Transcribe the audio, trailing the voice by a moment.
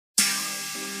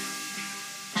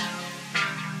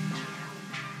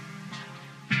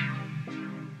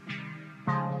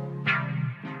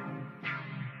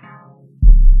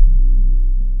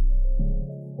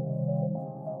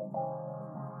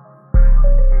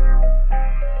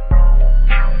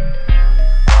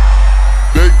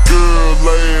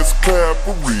last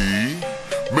clappery,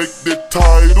 make that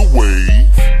tidal wave,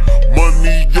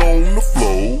 money on the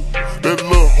floor, that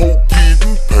little hoe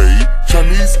getting paid,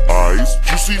 Chinese eyes,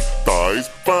 juicy thighs,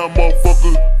 fine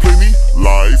motherfucker, plenty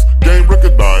lies, game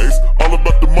recognized, all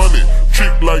about the money,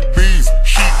 trick like these,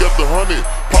 she got the honey,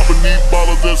 popping these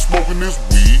bottles and smoking this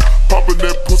weed, popping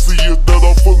that pussy is that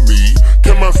all for me,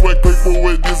 can my swag pay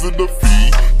for it, is it the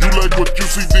fee, you like what you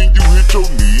see then you hit your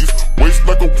knees, waist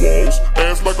like a waltz,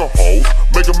 ass like a hose,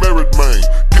 make a married man,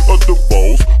 get a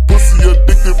divorce, pussy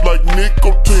addictive like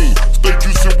nicotine, stay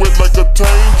juicy wet like a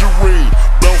tangerine,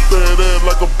 bounce that ass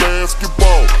like a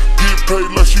basketball, get paid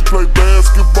like she play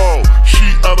basketball, she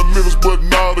out of Memphis but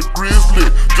not a grizzly,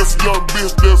 just a young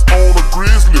bitch that's on a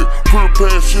grizzly, pure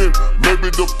passion,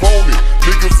 maybe the pony,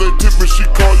 niggas ain't tipping, she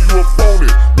call you a phony,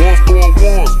 ones throwing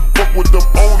ones, fuck with them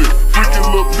on it, freaking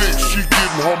little bitch, she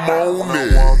getting her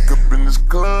money. I walk up in this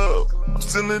club, I'm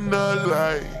still in the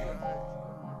light.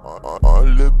 All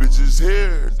the bitches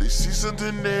here, they see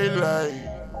something they like.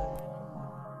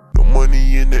 The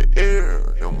money in the air,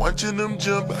 and watching them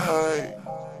jump high.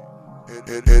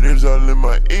 Haters all in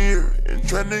my ear, and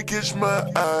trying to catch my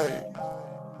eye.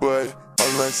 But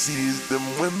all I see is them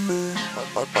women.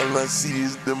 All I see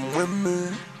is them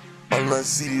women. All I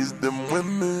see is them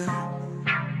women.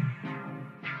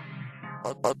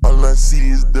 All I see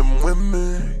is them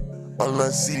women. All I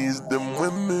see is them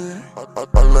women.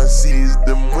 All I see is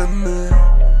them women.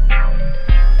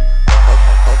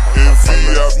 In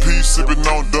VIP, sippin'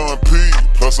 on Don P.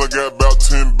 Plus I got about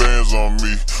 10 bands on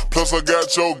me. Plus I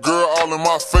got your girl all in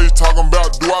my face talking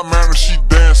about do I manage she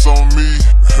dance on me.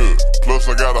 Plus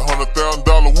I got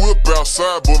 $100,000 whip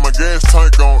outside, but my gas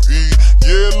tank on E.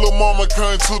 Yeah, lil' mama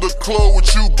came to the club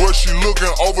with you, but she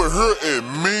looking over here at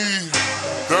me.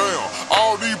 Damn,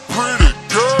 all these pretty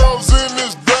girls in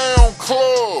this damn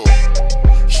club.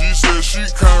 She said she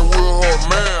came with her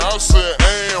man. I said,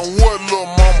 and what lil'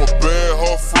 mama bad?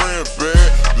 Her friend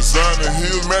bad. Designer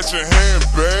heels, matching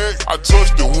handbag. I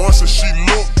touched it once and she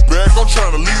looked back. I'm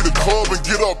trying to leave the club and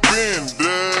get up in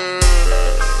there.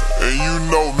 And you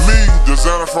know me,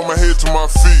 designer from my head to my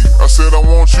feet. I said I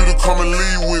want you to come and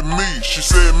leave with me. She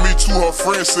said me too, her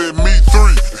friend said me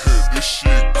three. This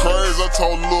shit crazy, I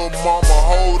told lil' mama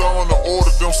hold on to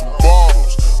order them some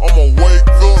bottles. I'ma wake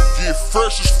up, get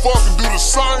fresh as fuck and do the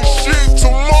same shit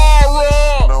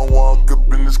tomorrow. When I walk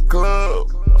up in this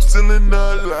club, I'm still in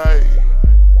the light.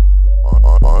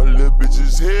 All the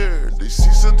bitches here, they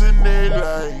see something they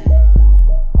like.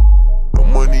 The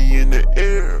money in the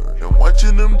air, and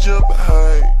watching them jump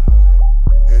high.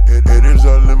 Haters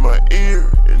all in my ear,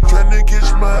 and trying to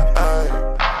catch my eye.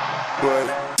 But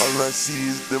all I see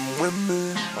is them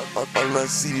women. All I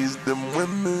see is them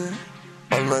women.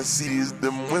 All I see is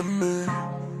them women.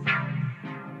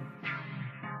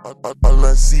 All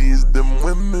I see is them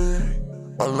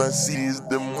women. All I see is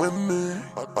them women.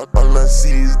 All I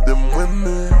see is them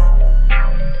women.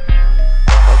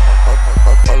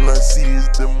 All I see is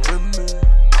them women.